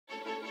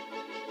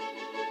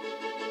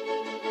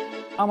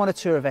I'm on a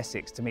tour of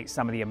Essex to meet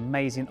some of the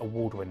amazing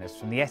award winners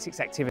from the Essex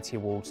Activity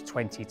Awards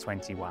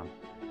 2021.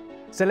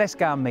 So let's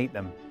go and meet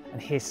them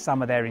and hear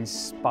some of their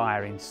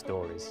inspiring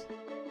stories.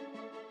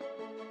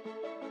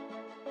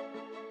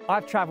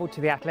 I've travelled to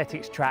the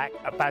athletics track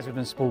at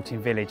Basildon Sporting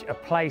Village, a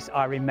place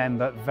I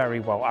remember very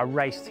well. I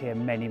raced here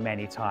many,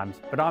 many times,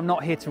 but I'm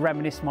not here to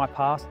reminisce my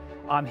past.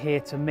 I'm here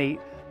to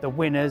meet the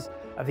winners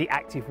of the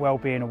Active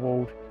Wellbeing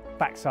Award,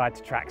 backside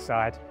to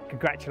trackside.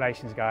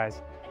 Congratulations,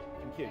 guys.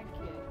 Thank you.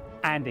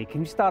 Andy, can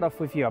you start off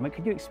with you? I mean,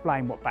 could you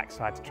explain what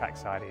backside to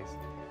trackside is?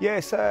 Yeah,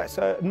 it's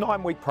a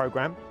 9-week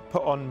programme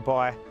put on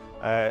by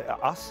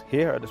us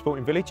here at the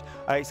Sporting Village.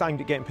 It's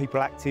aimed at getting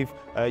people active,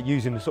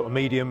 using the sort of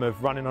medium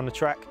of running on the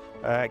track,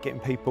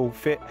 getting people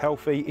fit,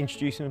 healthy,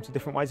 introducing them to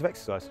different ways of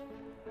exercise.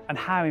 And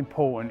how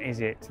important is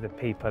it to the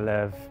people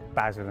of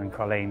Basil and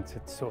Colleen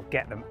to sort of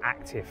get them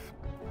active?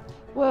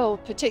 Well,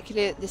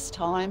 particularly at this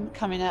time,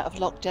 coming out of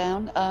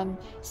lockdown,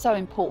 so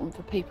important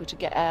for people to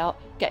get out,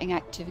 getting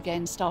active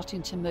again,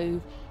 starting to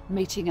move,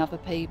 meeting other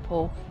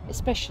people,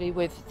 especially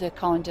with the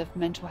kind of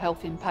mental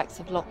health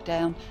impacts of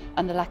lockdown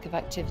and the lack of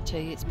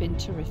activity. It's been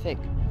terrific.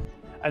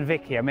 And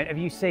Vicky, I mean, have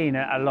you seen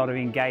a lot of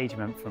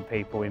engagement from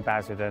people in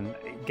Basildon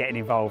getting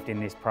involved in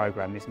this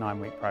programme, this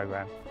 9-week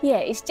programme? Yeah,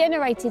 it's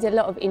generated a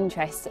lot of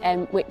interest,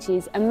 which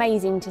is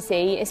amazing to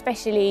see,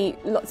 especially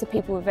lots of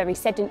people were very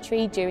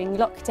sedentary during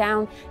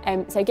lockdown,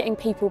 so getting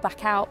people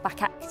back out,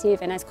 back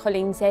active, and as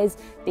Colleen says,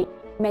 the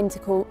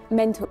mental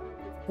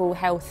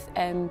health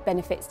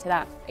benefits to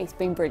that, it's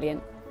been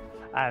brilliant.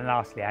 And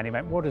lastly, Andy,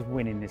 what does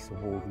winning this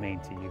award mean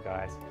to you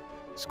guys?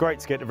 It's great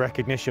to get the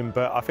recognition,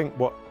 but I think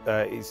what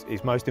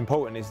is most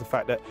important is the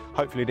fact that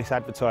hopefully this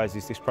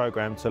advertises this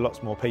programme to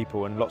lots more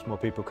people and lots more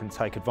people can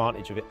take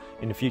advantage of it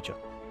in the future.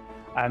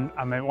 And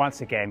I mean, once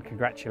again,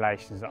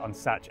 congratulations on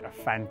such a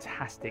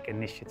fantastic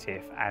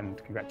initiative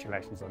and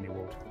congratulations on the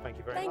award. Thank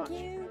you very much.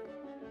 Thank you.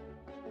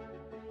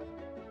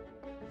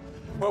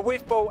 Well,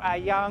 we've brought our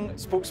Young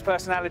Sports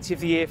Personality of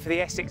the Year for the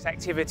Essex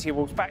Activity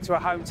Awards back to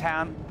our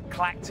hometown,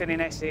 Clacton in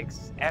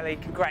Essex. Ellie,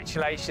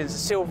 congratulations, a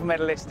silver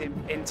medalist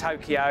in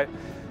Tokyo,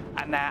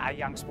 and now our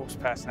Young Sports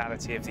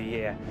Personality of the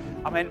Year.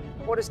 I mean,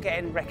 what does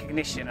getting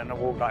recognition and an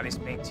award like this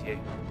mean to you?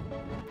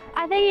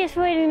 I think it's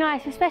really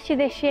nice, especially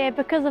this year,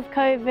 because of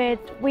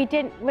COVID, we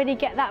didn't really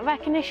get that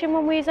recognition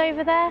when we was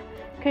over there,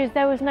 because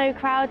there was no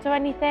crowds or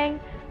anything,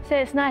 so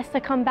it's nice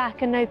to come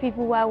back and know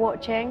people were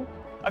watching.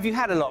 Have you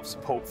had a lot of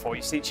support for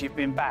you since you've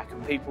been back,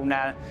 and people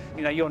now,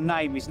 you know, your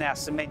name is now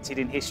cemented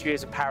in history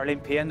as a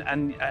Paralympian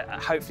and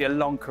hopefully a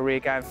long career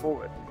going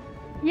forward?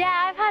 Yeah,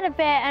 I've had a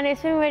bit and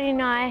it's been really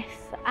nice,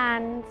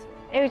 and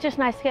it was just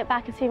nice to get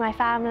back and see my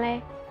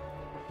family.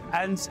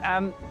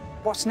 And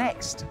what's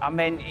next? I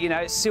mean, you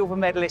know, silver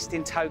medalist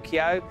in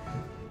Tokyo,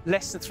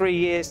 less than 3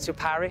 years to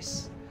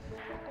Paris.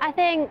 I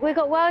think we've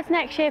got Worlds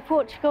next year,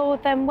 Portugal,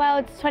 then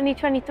Worlds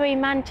 2023,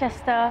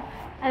 Manchester,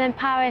 and then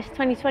Paris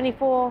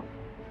 2024.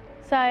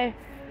 So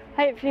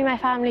hopefully my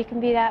family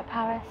can be there at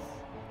Paris.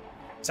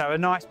 So a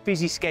nice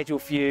busy schedule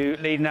for you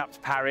leading up to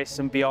Paris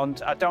and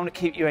beyond. I don't want to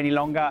keep you any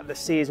longer. The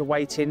sea is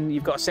awaiting.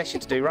 You've got a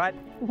session to do, right?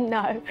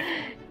 No,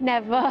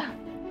 never.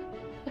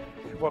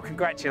 Well,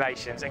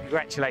 congratulations, and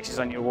congratulations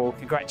on your award.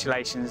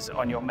 Congratulations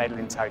on your medal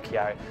in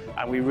Tokyo.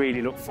 And we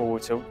really look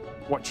forward to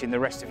watching the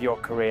rest of your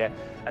career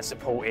and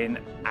supporting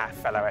our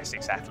fellow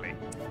Essex athlete.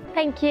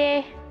 Thank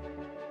you.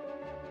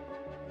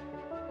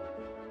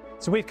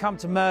 So we've come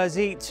to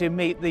Mersey to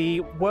meet the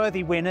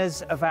worthy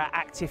winners of our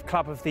Active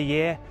Club of the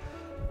Year,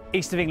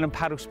 East of England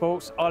Paddle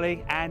Sports.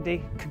 Ollie,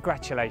 Andy,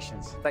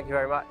 congratulations. Thank you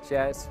very much.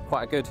 Yeah, it's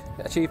quite a good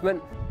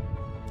achievement.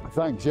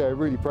 Thanks, yeah,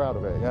 really proud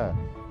of it, yeah.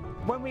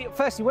 When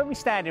we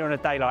stand here on a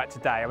day like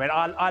today, I mean,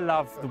 I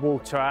love the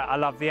water, I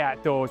love the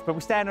outdoors, but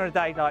we stand on a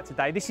day like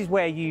today, this is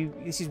where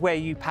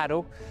you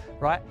paddle,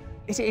 right?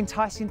 Is it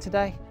enticing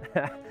today?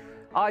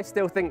 I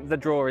still think the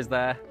draw is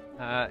there.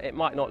 It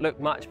might not look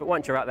much, but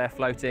once you're out there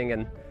floating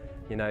and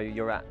you know,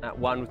 you're at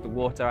one with the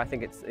water, I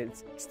think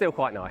it's still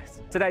quite nice.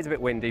 Today's a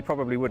bit windy,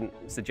 probably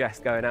wouldn't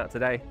suggest going out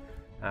today,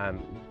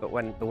 but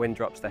when the wind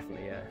drops,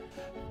 definitely, yeah.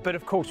 But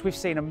of course, we've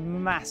seen a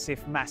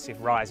massive, massive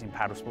rise in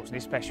paddle sports, and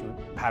especially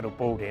paddle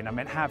boarding. I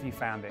mean, how have you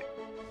found it?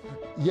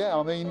 Yeah,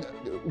 I mean,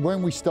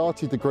 when we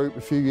started the group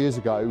a few years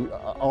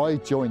ago, I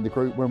joined the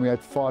group when we had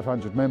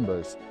 500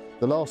 members.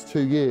 The last 2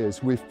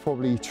 years, we've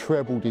probably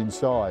trebled in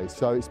size,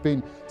 so it's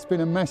been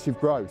a massive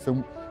growth.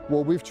 And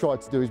what we've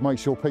tried to do is make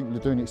sure people are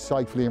doing it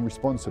safely and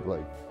responsibly.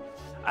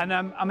 And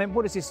I mean,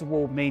 what does this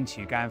award mean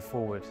to you going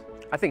forward?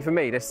 I think for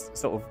me, this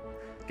sort of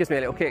gives me a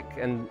little kick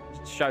and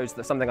shows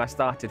that something I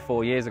started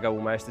 4 years ago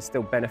almost is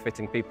still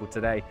benefiting people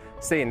today.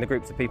 Seeing the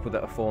groups of people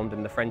that have formed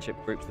and the friendship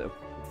groups that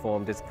have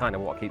formed is kind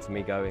of what keeps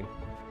me going.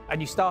 And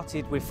you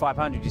started with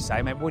 500, you say.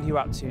 I mean, what are you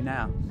up to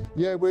now?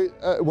 Yeah,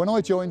 when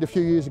I joined a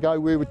few years ago,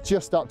 we were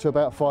just up to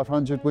about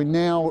 500. We're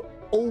now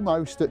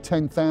almost at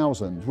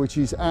 10,000, which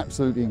is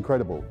absolutely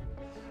incredible.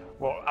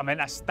 Well, I mean,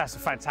 that's a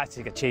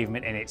fantastic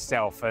achievement in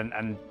itself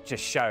and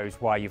just shows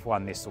why you've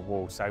won this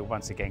award. So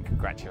once again,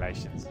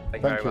 congratulations.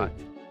 Thank you very much.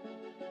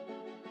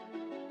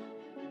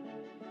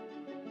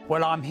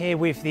 Well, I'm here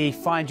with the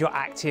Find Your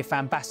Active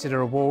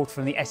Ambassador Award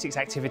from the Essex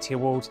Activity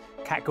Awards.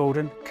 Kat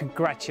Gordon,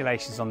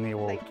 congratulations on the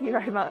award. Thank you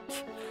very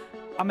much.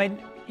 I mean,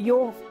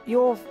 your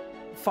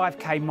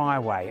 5K My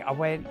Way,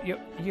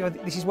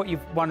 this is what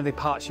one of the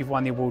parts you've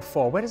won the award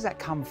for. Where does that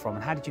come from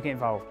and how did you get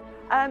involved?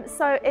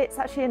 So it's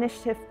actually an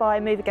initiative by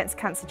Move Against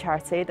Cancer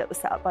charity that was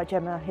set up by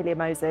Gemma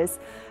Hillier-Moses,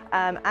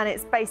 and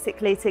it's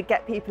basically to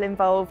get people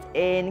involved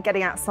in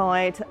getting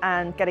outside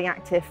and getting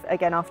active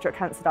again after a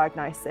cancer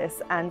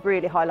diagnosis, and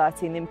really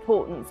highlighting the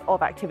importance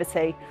of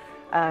activity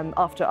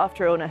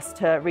after illness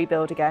to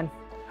rebuild again.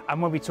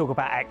 And when we talk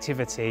about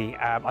activity,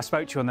 I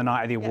spoke to you on the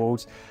night of the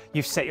awards.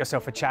 You've set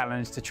yourself a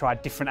challenge to try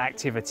different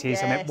activities.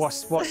 Yes. I mean,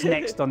 what's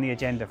next on the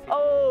agenda for you?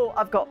 Oh,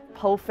 I've got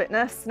pole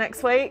fitness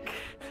next week.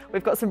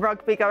 We've got some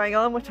rugby going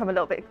on, which I'm a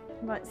little bit,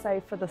 I might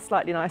say, for the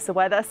slightly nicer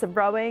weather. Some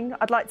rowing.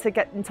 I'd like to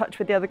get in touch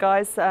with the other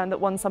guys that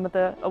won some of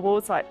the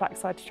awards, like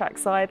backside to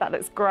trackside. That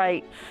looks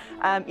great.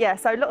 Yeah,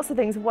 so lots of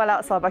things well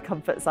outside my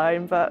comfort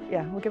zone, but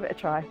yeah, we'll give it a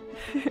try.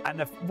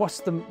 And what's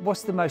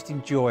the most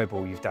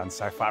enjoyable you've done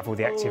so far of all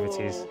the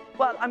activities?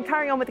 Well, I'm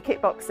carrying on with the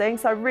kickboxing,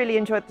 so I really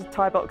enjoyed the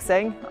Thai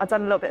boxing. I've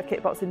done a little bit of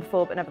kickboxing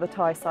before, but never the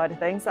Thai side of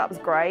things. That was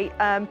great.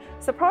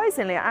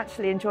 Surprisingly, I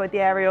actually enjoyed the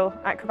aerial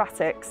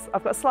acrobatics.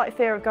 I've got a slight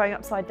fear of going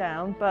upside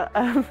down, but...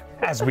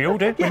 As we all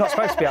do. We're not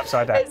supposed to be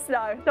upside down.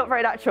 No, not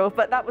very natural,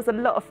 but that was a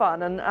lot of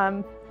fun.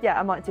 And yeah,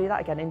 I might do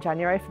that again in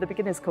January for the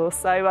beginners course.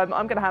 So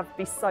I'm going to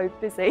be so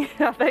busy,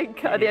 I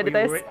think, at the end of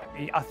this.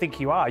 I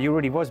think you are. You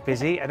already was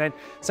busy. And then,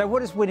 so what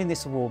does winning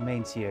this award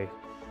mean to you?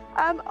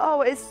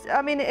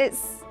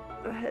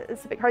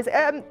 It's a bit crazy.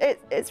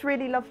 It's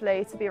really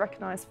lovely to be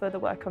recognised for the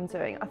work I'm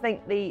doing. I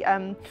think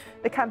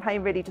the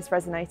campaign really just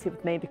resonated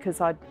with me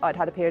because I'd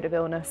had a period of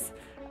illness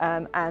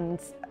and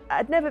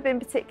I'd never been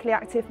particularly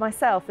active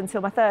myself until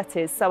my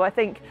 30s. So I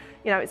think,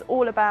 it's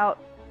all about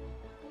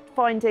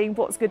finding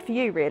what's good for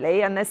you,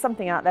 really. And there's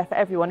something out there for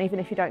everyone, even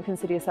if you don't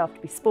consider yourself to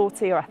be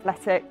sporty or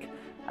athletic.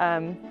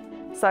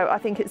 So I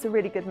think it's a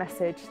really good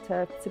message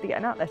to be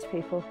getting out there to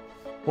people.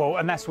 Well,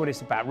 and that's what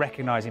it's about,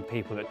 recognising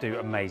people that do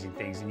amazing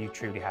things, and you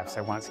truly have.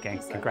 So once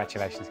again,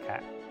 congratulations,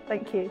 Kat.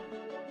 Thank you.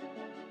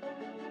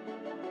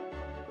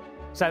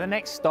 So the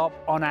next stop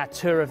on our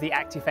tour of the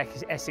Active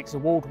Essex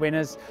Award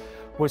winners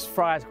was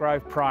Friars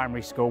Grove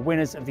Primary School,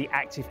 winners of the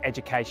Active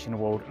Education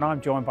Award. And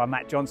I'm joined by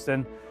Matt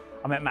Johnston.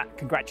 Matt,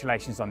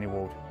 congratulations on the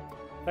award.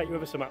 Thank you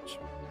ever so much.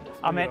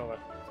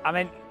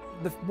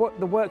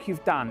 The work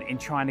you've done in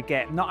trying to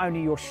get not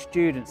only your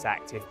students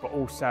active, but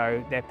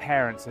also their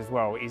parents as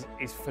well is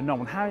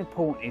phenomenal. How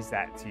important is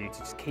that to you to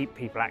just keep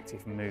people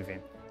active and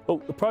moving?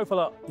 Well, the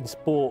profile in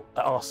sport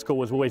at our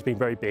school has always been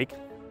very big,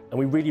 and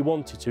we really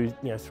wanted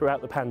to,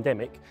 throughout the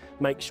pandemic,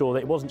 make sure that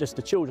it wasn't just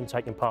the children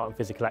taking part in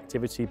physical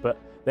activity, but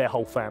their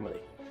whole family.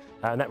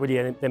 And that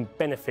really then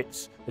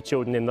benefits the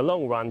children in the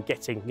long run,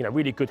 getting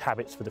really good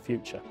habits for the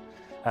future.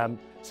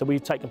 So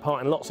we've taken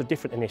part in lots of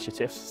different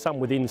initiatives, some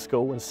within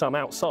school and some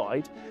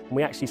outside, and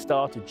we actually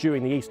started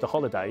during the Easter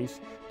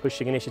holidays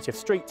pushing initiative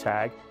Street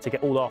Tag to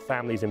get all our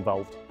families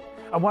involved.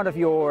 And one of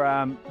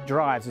your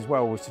drives as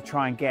well was to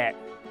try and get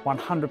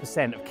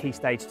 100% of Key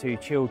Stage 2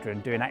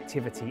 children doing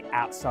activity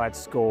outside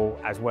school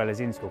as well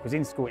as in school, because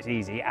in school it's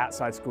easy,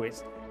 outside school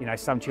it's,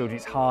 some children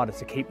it's harder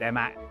to keep them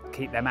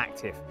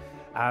active.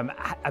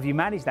 Have you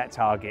managed that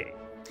target?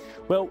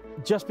 Well,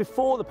 just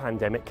before the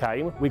pandemic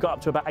came, we got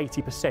up to about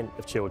 80%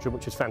 of children,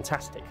 which was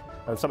fantastic,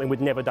 and something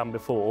we'd never done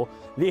before.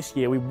 This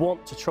year, we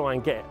want to try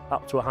and get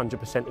up to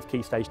 100% of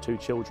Key Stage 2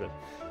 children.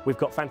 We've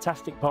got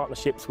fantastic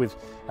partnerships with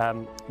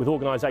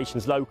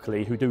organisations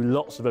locally who do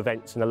lots of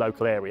events in the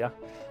local area,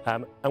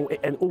 and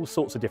all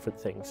sorts of different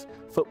things.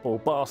 Football,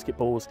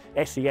 basketballs,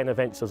 SEN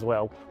events as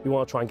well. We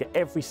want to try and get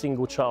every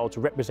single child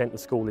to represent the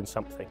school in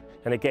something.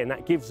 And again,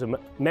 that gives them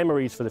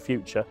memories for the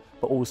future,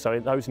 but also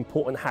those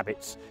important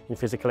habits in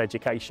physical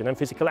education and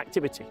physical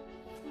activity.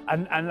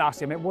 And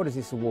lastly, what does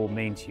this award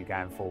mean to you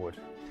going forward?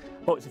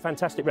 Well, it's a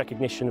fantastic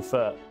recognition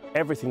for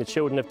everything the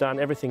children have done,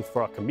 everything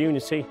for our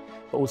community,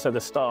 but also the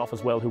staff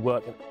as well, who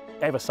work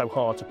ever so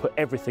hard to put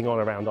everything on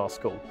around our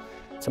school.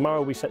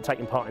 Tomorrow we're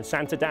taking part in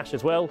Santa Dash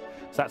as well,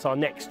 so that's our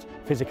next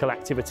physical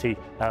activity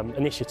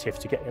initiative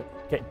to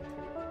get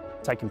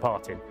taking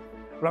part in.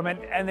 Well,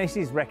 and this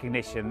is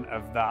recognition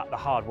of the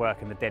hard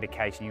work and the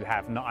dedication you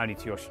have, not only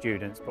to your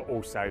students, but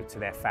also to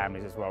their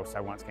families as well.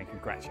 So once again,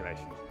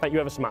 congratulations. Thank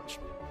you ever so much.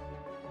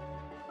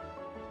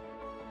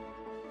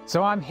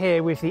 So I'm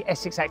here with the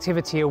Essex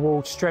Activity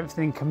Award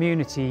Strengthening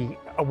Community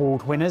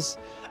Award winners.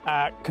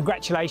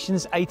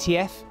 Congratulations,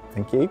 ATF.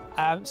 Thank you.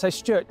 So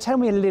Stuart, tell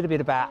me a little bit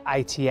about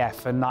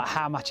ATF and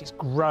how much it's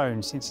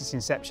grown since its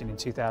inception in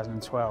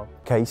 2012.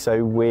 Okay,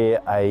 so we're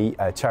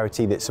a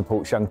charity that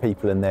supports young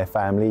people and their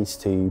families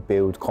to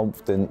build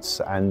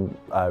confidence and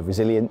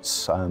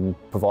resilience,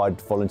 provide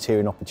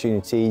volunteering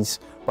opportunities,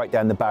 break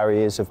down the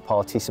barriers of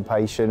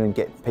participation and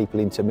get people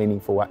into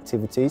meaningful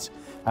activities.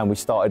 And we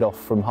started off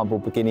from humble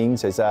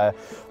beginnings as a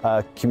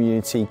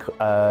community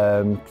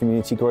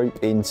group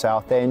in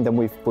Southend, and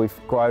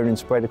we've grown and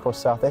spread across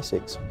South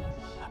Essex.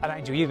 And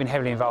Angel, you've been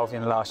heavily involved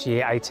in the last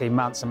year, 18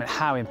 months. I mean,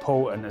 how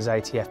important has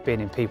ATF been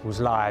in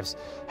people's lives,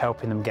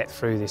 helping them get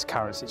through this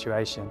current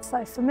situation?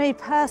 So for me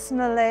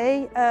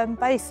personally,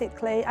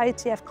 basically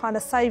ATF kind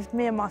of saved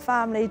me and my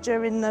family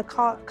during the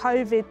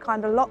COVID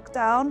kind of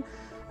lockdown.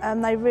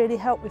 They really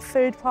helped with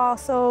food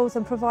parcels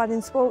and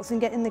providing sports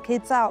and getting the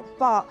kids out.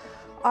 But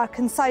I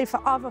can say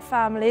for other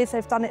families,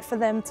 they've done it for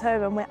them too,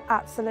 and we're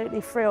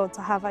absolutely thrilled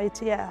to have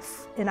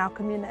ATF in our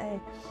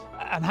community.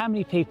 And how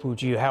many people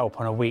do you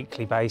help on a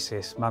weekly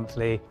basis,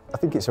 monthly? I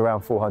think it's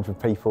around 400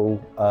 people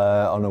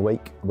on a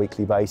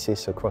weekly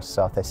basis across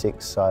South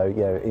Essex, so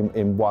yeah,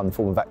 in one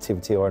form of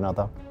activity or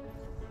another.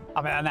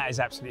 I mean, and that is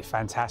absolutely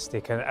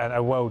fantastic and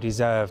a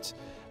well-deserved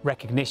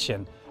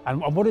recognition.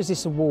 And what does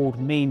this award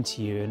mean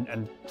to you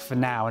and for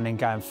now and then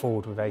going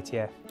forward with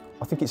ATF?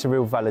 I think it's a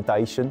real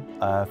validation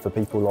for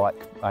people like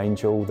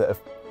Angel that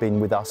have been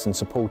with us and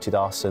supported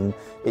us, and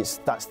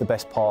that's the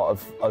best part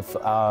of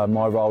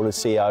my role as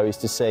CEO, is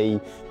to see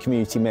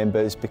community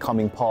members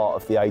becoming part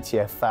of the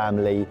ATF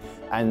family.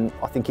 And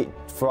I think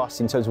for us,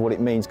 in terms of what it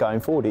means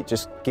going forward, it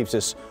just gives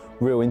us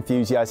real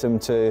enthusiasm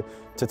to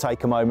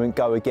take a moment,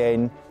 go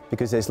again,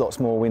 because there's lots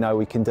more we know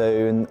we can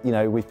do. And you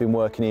know, we've been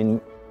working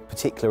in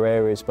particular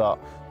areas, but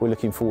we're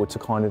looking forward to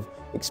kind of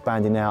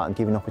expanding out and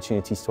giving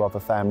opportunities to other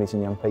families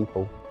and young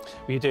people.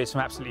 Well, you're doing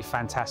some absolutely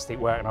fantastic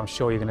work, and I'm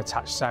sure you're going to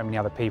touch so many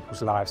other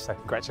people's lives, so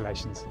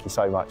congratulations. Thank you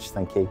so much,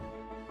 thank you.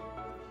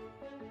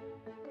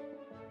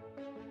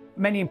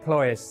 Many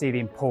employers see the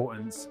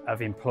importance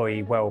of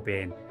employee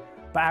wellbeing,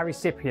 but our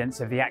recipients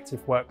of the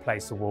Active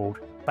Workplace Award,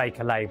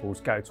 Baker Labels,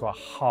 go to a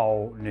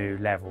whole new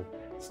level.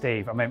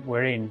 Steve, I mean,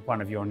 we're in one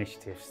of your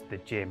initiatives, the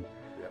gym.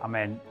 I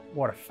mean,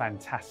 what a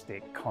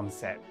fantastic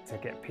concept to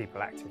get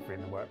people active in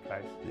the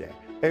workplace. Yeah,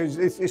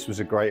 this was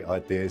a great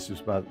idea. This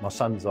was my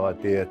son's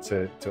idea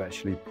to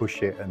actually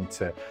push it and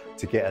to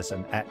get us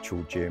an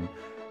actual gym.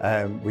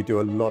 We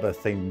do a lot of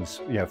things,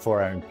 you know,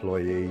 for our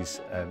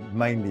employees,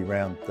 mainly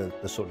around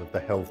the sort of the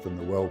health and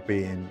the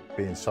well-being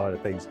side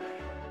of things.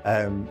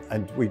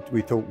 And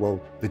we thought, well,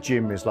 the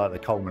gym is like the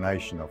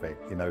culmination of it.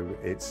 You know,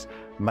 it's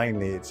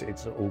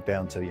all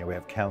down to, you know, we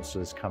have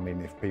counsellors come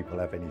in if people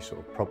have any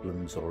sort of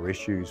problems or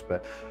issues,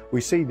 but we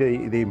see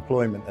the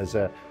employment as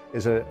a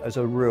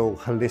real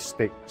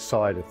holistic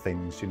side of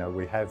things. You know,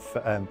 we have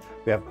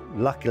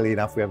luckily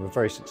enough, we have a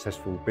very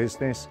successful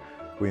business.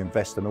 We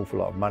invest an awful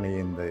lot of money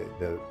in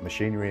the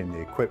machinery and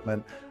the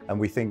equipment, and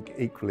we think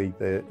equally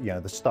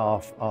the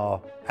staff are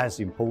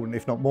as important,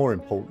 if not more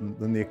important,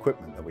 than the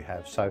equipment that we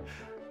have. So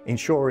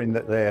ensuring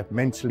that they're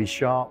mentally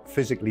sharp,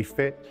 physically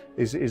fit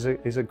is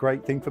a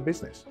great thing for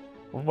business.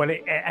 Well,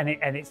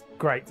 it's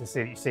great to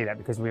see that,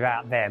 because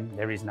without them,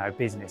 there is no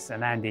business.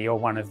 And Andy, you're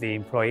one of the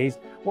employees.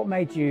 What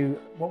made you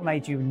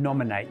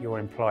nominate your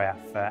employer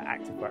for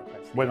Active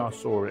Workplace? When I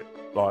saw it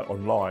like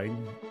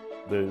online,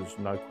 there's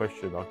no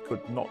question I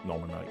could not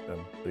nominate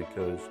them,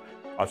 because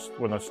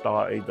when I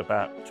started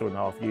about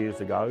 2.5 years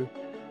ago,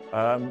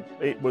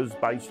 it was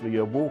basically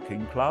a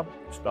walking club.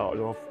 It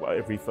started off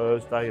every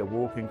Thursday, a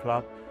walking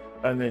club,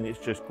 and then it's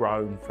just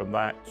grown from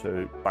that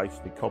to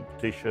basically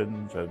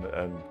competitions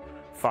and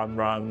fun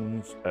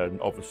runs,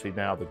 and obviously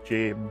now the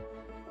gym.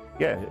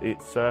 Yeah,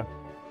 it's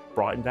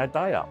brightened our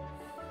day up.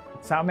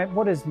 So, I mean,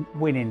 what does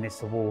winning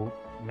this award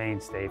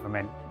mean, Steve? I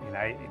mean, you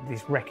know,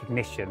 this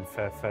recognition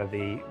for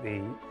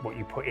what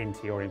you put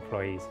into your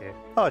employees here.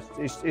 Oh,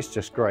 it's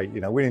just great. You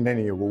know, winning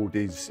any award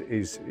is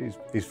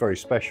very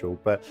special,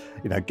 but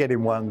you know,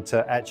 getting one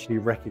to actually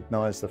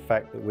recognise the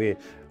fact that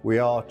we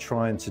are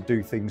trying to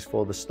do things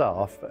for the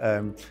staff.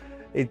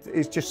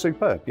 It's just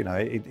superb. You know,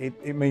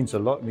 it means a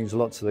lot. It means a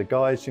lot to the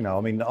guys. You know,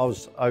 I mean, I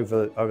was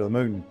over the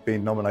moon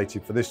being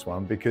nominated for this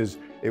one, because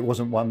it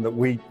wasn't one that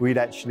we'd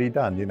actually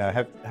done. You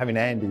know, having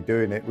Andy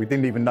doing it, we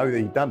didn't even know that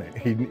he'd done it.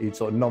 He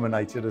sort of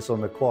nominated us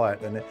on the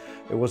quiet, and it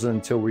wasn't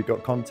until we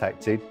got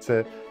contacted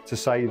to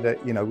say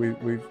that, you know,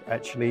 we've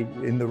actually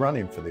in the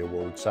running for the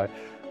award. So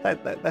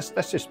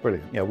that's just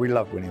brilliant. You know, we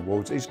love winning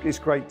awards. It's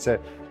great to,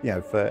 you know,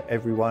 for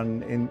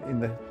everyone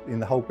in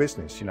the whole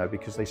business, you know,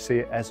 because they see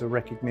it as a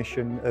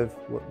recognition of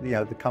what, you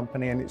know, the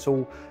company, and it's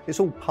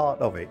all part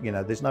of it. You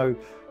know, there's no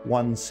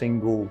one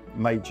single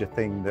major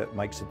thing that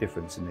makes a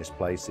difference in this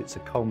place. It's a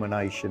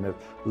culmination of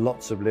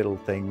lots of little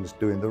things,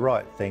 doing the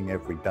right thing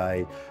every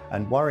day,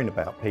 and worrying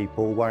about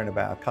people, worrying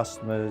about our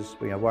customers,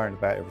 you know, worrying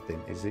about everything.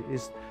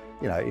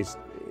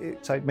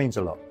 So it means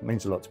a lot. It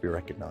means a lot to be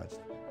recognised.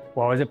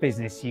 Well, as a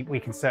business,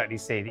 we can certainly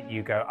see that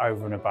you go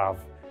over and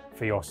above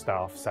for your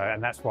staff. So,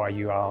 and that's why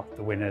you are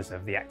the winners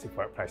of the Active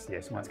Workplace of the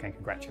Year. So once again,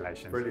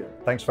 congratulations.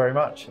 Brilliant. Thanks very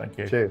much. Thank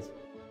you. Cheers.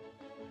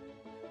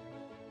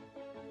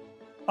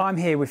 I'm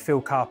here with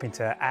Phil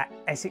Carpenter,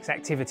 Essex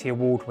Activity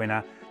Award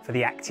winner for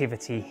the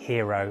Activity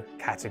Hero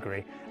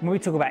category. And when we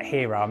talk about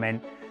hero,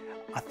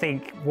 I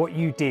think what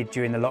you did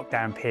during the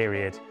lockdown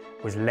period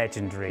was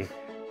legendary.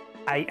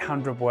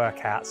 800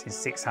 workouts in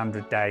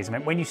 600 days. I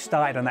mean, when you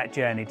started on that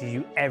journey, did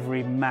you ever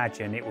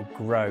imagine it would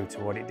grow to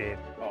what it did?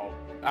 Oh,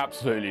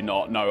 absolutely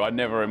not. No, I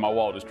never in my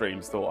wildest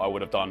dreams thought I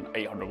would have done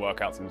 800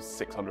 workouts in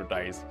 600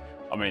 days.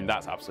 I mean,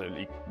 that's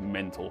absolutely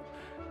mental.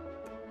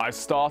 I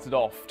started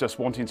off just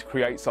wanting to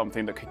create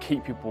something that could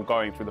keep people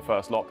going through the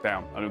first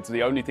lockdown, and it was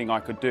the only thing I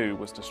could do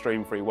was to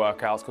stream free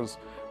workouts because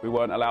we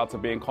weren't allowed to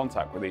be in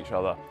contact with each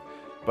other.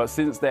 But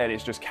since then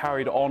it's just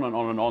carried on and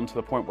on and on to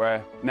the point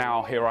where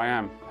now here I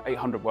am,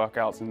 800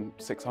 workouts in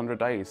 600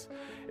 days.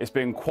 It's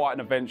been quite an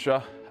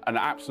adventure, an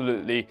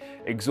absolutely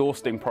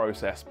exhausting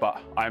process,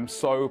 but I'm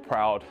so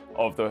proud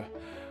of the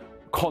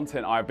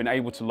content I've been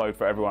able to load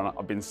for everyone.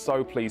 I've been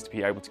so pleased to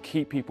be able to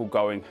keep people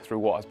going through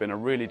what has been a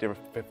really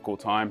difficult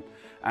time.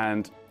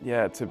 And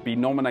yeah, to be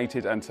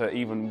nominated and to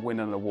even win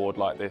an award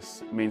like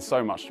this means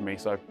so much to me.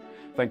 So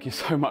thank you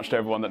so much to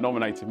everyone that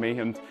nominated me,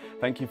 and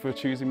thank you for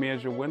choosing me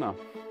as your winner.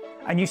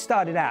 And you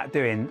started out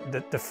doing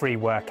the free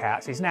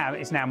workouts.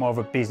 It's now more of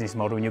a business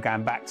model, and you're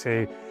going back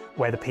to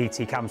where the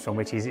PT comes from,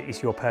 which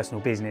is your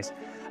personal business.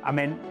 I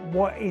mean,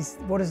 what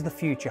does the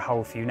future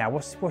hold for you now?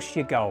 What's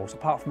your goals,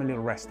 apart from a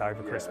little rest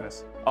over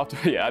Christmas?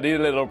 I need a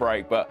little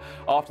break, but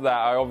after that,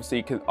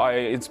 I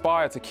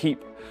inspire to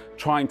keep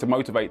trying to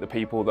motivate the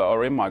people that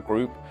are in my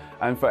group.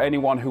 And for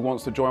anyone who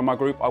wants to join my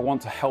group, I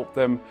want to help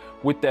them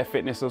with their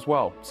fitness as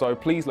well. So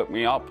please look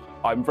me up.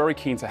 I'm very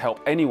keen to help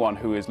anyone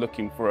who is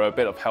looking for a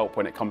bit of help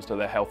when it comes to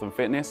their health and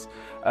fitness.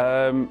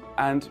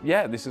 And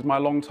yeah, this is my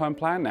long-term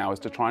plan now, is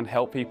to try and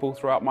help people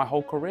throughout my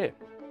whole career.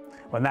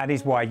 Well, that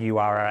is why you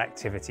are our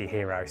activity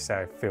hero.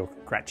 So Phil,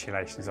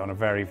 congratulations on a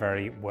very,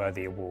 very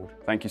worthy award.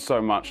 Thank you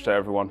so much to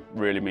everyone.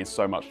 Really means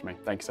so much to me.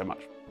 Thank you so much.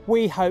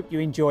 We hope you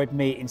enjoyed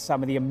meeting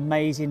some of the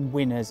amazing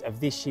winners of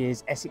this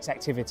year's Essex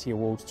Activity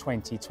Awards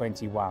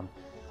 2021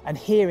 and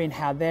hearing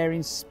how they're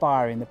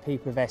inspiring the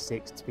people of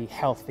Essex to be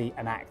healthy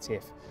and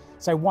active.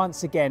 So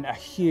once again, a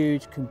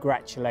huge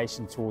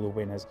congratulations to all the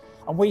winners.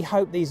 And we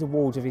hope these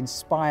awards have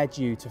inspired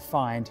you to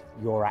find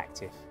your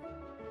active.